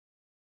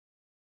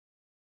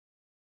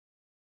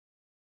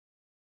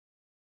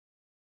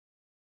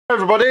Hi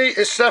everybody,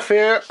 it's Steph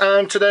here,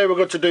 and today we're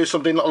going to do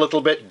something a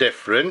little bit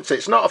different.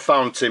 It's not a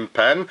fountain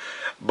pen,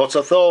 but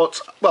I thought,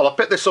 well, I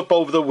picked this up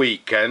over the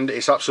weekend.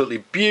 It's absolutely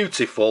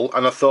beautiful,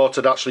 and I thought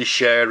I'd actually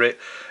share it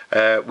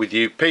with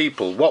you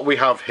people. What we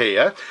have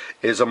here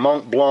is a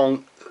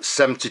Montblanc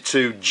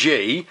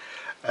 72G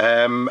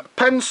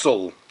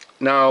pencil.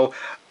 Now,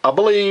 I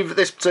believe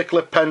this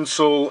particular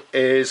pencil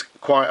is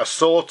quite a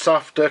sought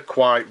after,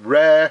 quite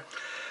rare.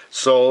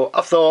 So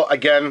I thought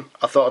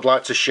I'd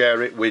like to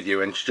share it with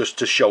you and just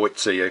to show it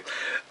to you.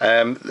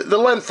 The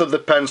length of the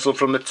pencil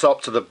from the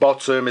top to the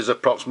bottom is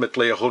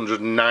approximately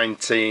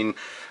 119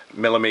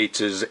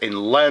 millimeters in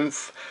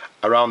length.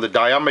 Around the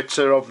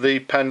diameter of the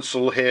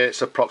pencil here,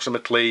 it's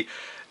approximately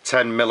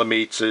 10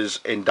 millimeters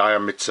in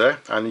diameter,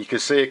 and you can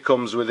see it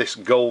comes with this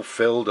gold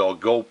filled or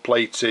gold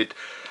plated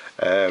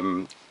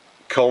cone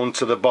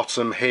to the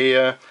bottom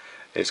here.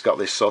 It's got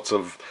this sort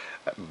of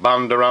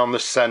band around the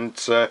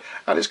centre,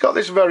 and it's got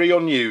this very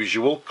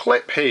unusual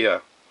clip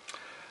here.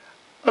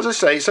 As I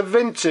say, it's a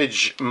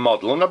vintage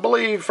model, and I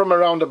believe from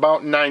around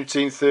about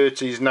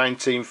 1930s,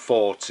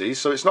 1940s,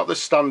 so it's not the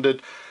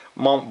standard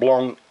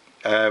Montblanc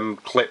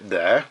clip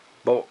there,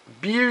 but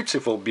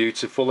beautiful,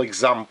 beautiful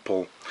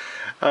example.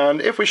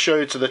 And if we show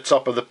you to the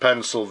top of the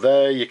pencil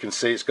there, you can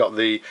see it's got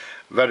the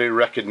very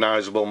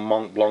recognisable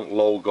Montblanc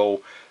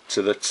logo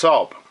to the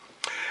top.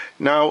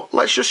 Now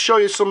let's just show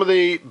you some of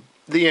the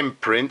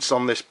imprints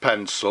on this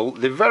pencil.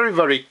 They're very,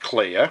 very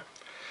clear,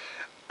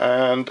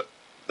 and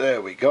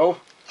there we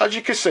go. As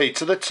you can see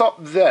to the top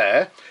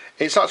there,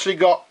 it's actually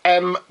got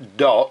M.-N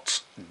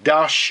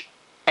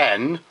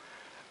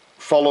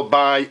followed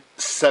by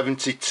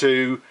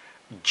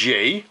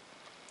 72G,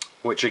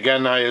 which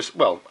again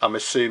I'm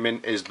assuming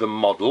is the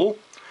model.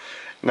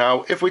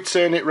 Now if we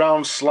turn it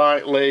round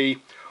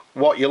slightly,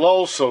 what you'll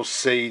also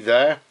see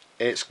there,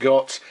 it's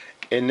got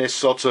in this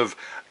sort of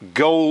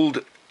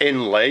gold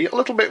inlay, a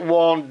little bit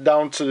worn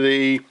down to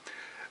the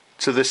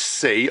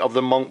C of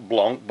the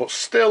Montblanc, but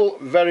still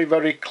very,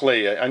 very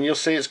clear. And you'll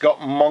see it's got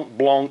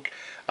Montblanc,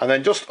 and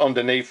then just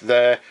underneath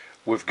there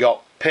we've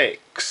got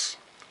Pix.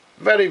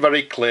 Very,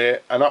 very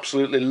clear, an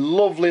absolutely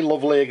lovely,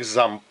 lovely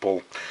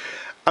example.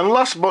 And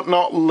last but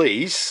not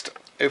least,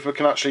 if we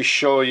can actually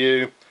show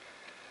you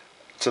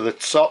to the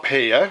top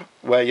here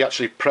where you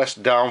actually press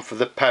down for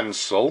the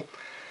pencil.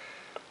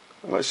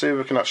 Let's see if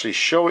we can actually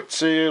show it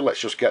to you. Let's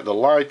just get the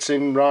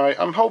lighting right.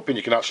 I'm hoping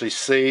you can actually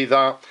see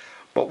that.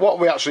 But what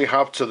we actually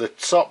have to the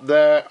top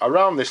there,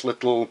 around this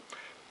little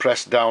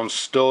press down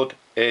stud,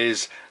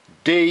 is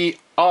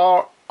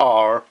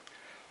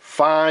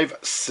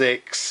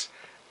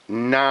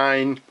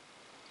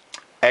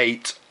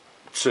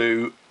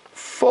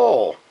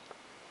DRR56984.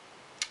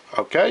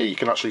 Okay, you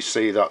can actually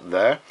see that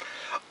there.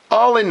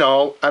 All in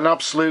all, an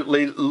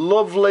absolutely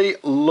lovely,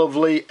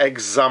 lovely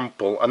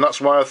example. And that's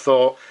why I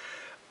thought,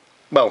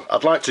 well,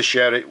 I'd like to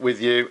share it with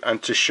you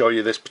and to show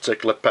you this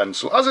particular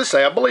pencil. As I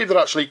say, I believe they're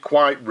actually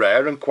quite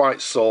rare and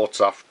quite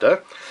sought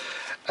after.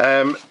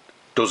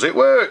 Does it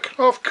work?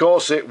 Of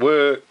course it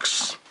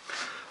works.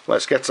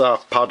 Let's get our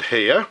pad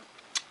here.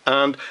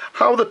 And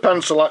how the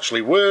pencil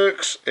actually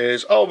works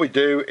is all we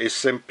do is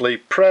simply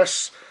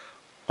press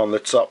on the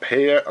top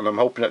here, and I'm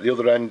hoping at the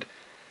other end.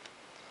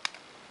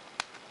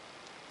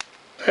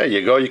 There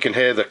you go, you can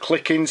hear the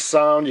clicking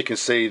sound. You can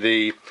see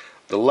the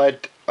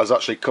lead has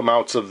actually come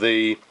out of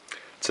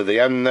to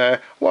the end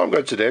there. What I'm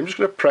going to do, I'm just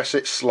going to press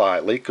it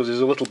slightly because there's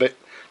a little bit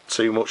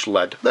too much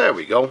lead. There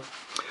we go.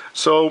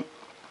 So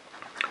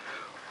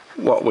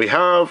what we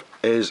have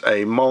is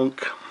a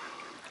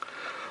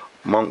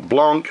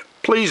Montblanc.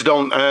 Please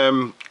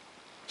don't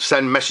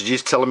send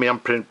messages telling me I'm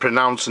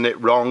pronouncing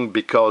it wrong,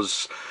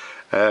 because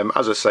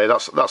as I say,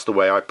 that's the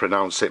way I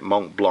pronounce it,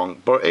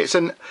 Montblanc. But it's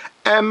an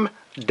M-N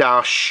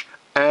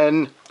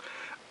and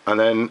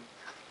then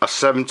a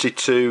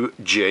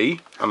 72G,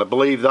 and I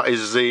believe that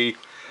is the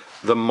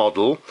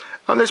model.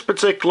 And this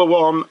particular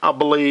one, I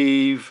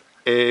believe,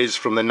 is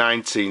from the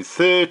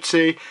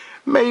 1930s,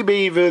 maybe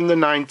even the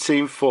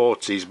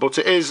 1940s, but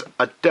it is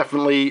a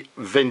definitely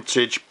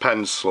vintage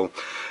pencil,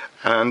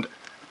 and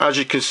as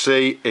you can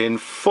see, in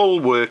full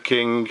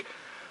working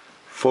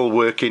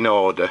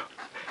order.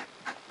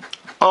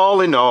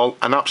 All in all,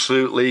 an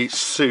absolutely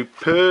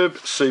superb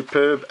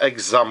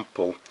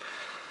example.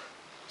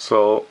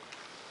 So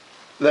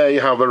there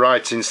you have a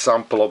writing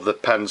sample of the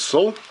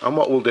pencil, and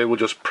what we'll do, we'll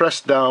just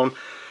press down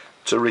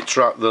to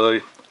retract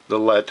the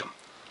lead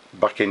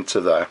back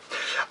into there.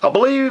 I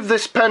believe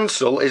this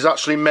pencil is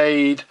actually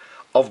made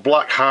of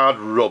black hard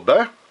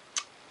rubber.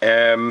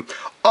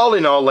 All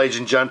in all, ladies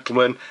and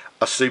gentlemen,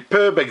 a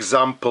superb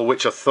example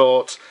which I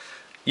thought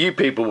you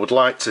people would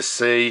like to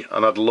see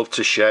and I'd love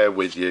to share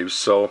with you.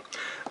 So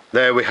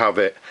there we have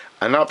it,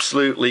 an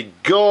absolutely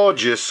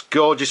gorgeous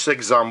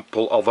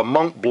example of a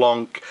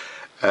Montblanc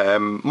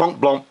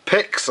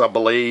Pix, I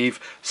believe,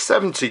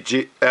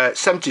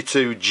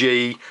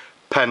 72G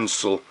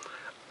pencil.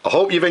 I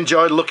hope you've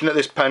enjoyed looking at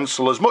this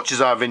pencil as much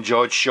as I've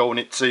enjoyed showing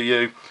it to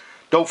you.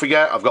 Don't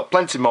forget, I've got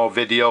plenty more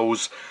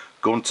videos.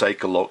 Go and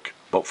take a look.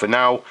 But for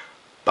now,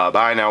 bye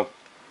bye now.